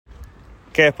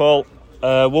Okay, Paul,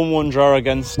 1-1 draw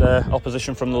against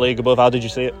opposition from the league above. How did you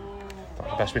see it?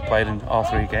 The best we played in all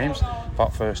three games.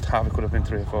 Thought first half we could have been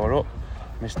 3 or 4 up.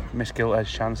 Missed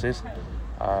gilt-edged chances.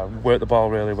 Worked the ball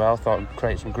really well. Thought we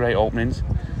created some great openings.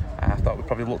 I thought we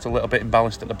probably looked a little bit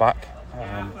imbalanced at the back.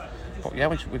 But yeah,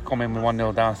 we've come in with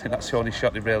 1-0 down. I think that's the only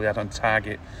shot they really had on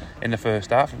target in the first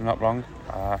half, if I'm not wrong.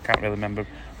 I can't really remember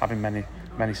having many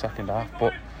second half.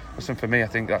 But listen, for me, I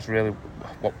think that's really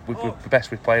what the best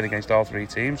we've played against all three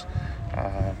teams,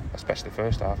 especially the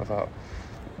first half. I thought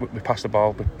we passed the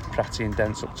ball with Pratty and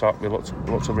Dents up top. We looked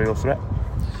a real threat.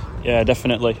 Yeah,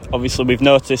 definitely. Obviously, we've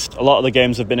noticed a lot of the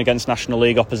games have been against National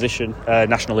League opposition,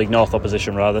 National League North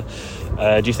opposition rather.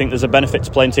 Do you think there's a benefit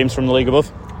to playing teams from the league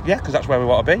above? Yeah, because that's where we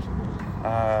want to be.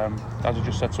 As I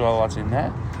just said to our lads in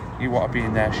there, you want to be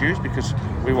in their shoes because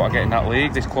we want to get in that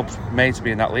league. This club's made to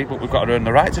be in that league, but we've got to earn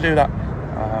the right to do that.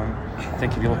 I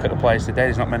think if you look at the players today,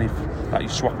 there's not many that you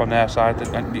swap on their side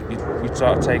and you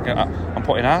sort of take it and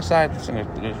put in our side.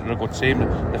 They're a good team,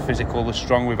 they're physical, they're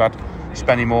strong. We've had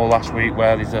Spennymoor last week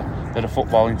where they're a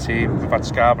footballing team. We've had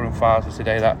Scarborough and Farsley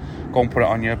today that go and put it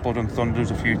on you. Blood and Thunder,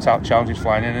 there's a few challenges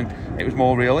flying in and it was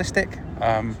more realistic.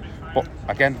 But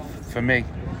again, for me,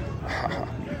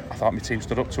 I thought my team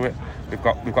stood up to it. We've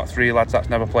got 3 lads that's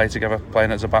never played together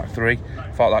playing as a back 3.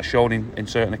 I thought that showed in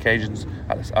certain occasions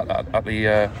at the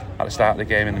start of the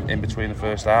game and in between the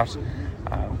first halves.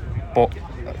 But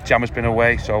Jam has been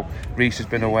away, so Reese has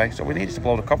been away, so we needed to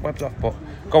blow the cobwebs off. But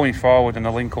going forward and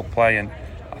the link-up play, and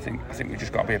I think we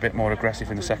just got to be a bit more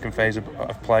aggressive in the second phase of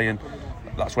play, and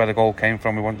that's where the goal came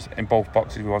from. We wasn't in both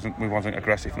boxes. We wasn't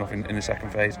aggressive enough in the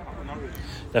second phase.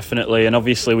 Definitely, and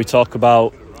obviously we talk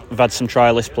about. We've had some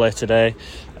trialist play today.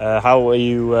 How are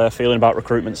you feeling about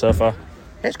recruitment so far?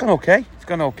 It's gone okay.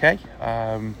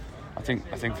 I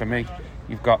think for me,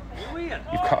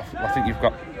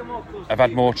 I've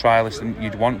had more trialists than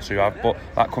you'd want to have, but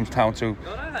that comes down to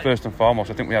first and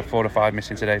foremost. I think we had 4 or 5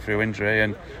 missing today through injury,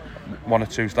 and 1 or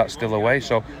 2 that's still away.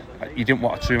 So you didn't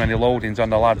want too many loadings on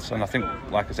the lads. And I think,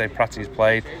 like I say, Pratty's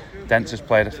played. Dents has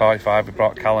played at 45. We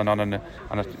brought Callan on and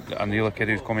the other kid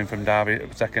who's coming from Derby at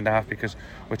the second half because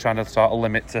we're trying to sort of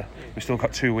limit to. We've still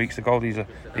got 2 weeks to go. These are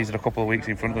a couple of weeks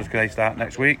in front of us because they start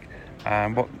next week.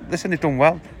 But listen, they've done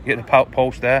well. You get the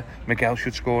post there. Miguel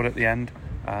should score at the end.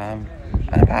 And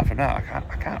apart from that,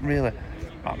 I can't really.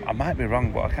 I might be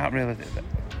wrong, but I can't really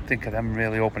think of them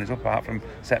really opening us up apart from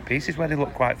set pieces where they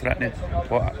look quite threatening.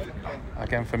 But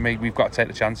again, for me, we've got to take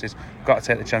the chances. We've got to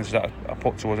take the chances that are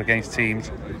put to us against teams.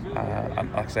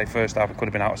 And like I say, first half it could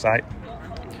have been out of sight.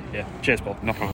 Yeah. Cheers, Paul. No problem.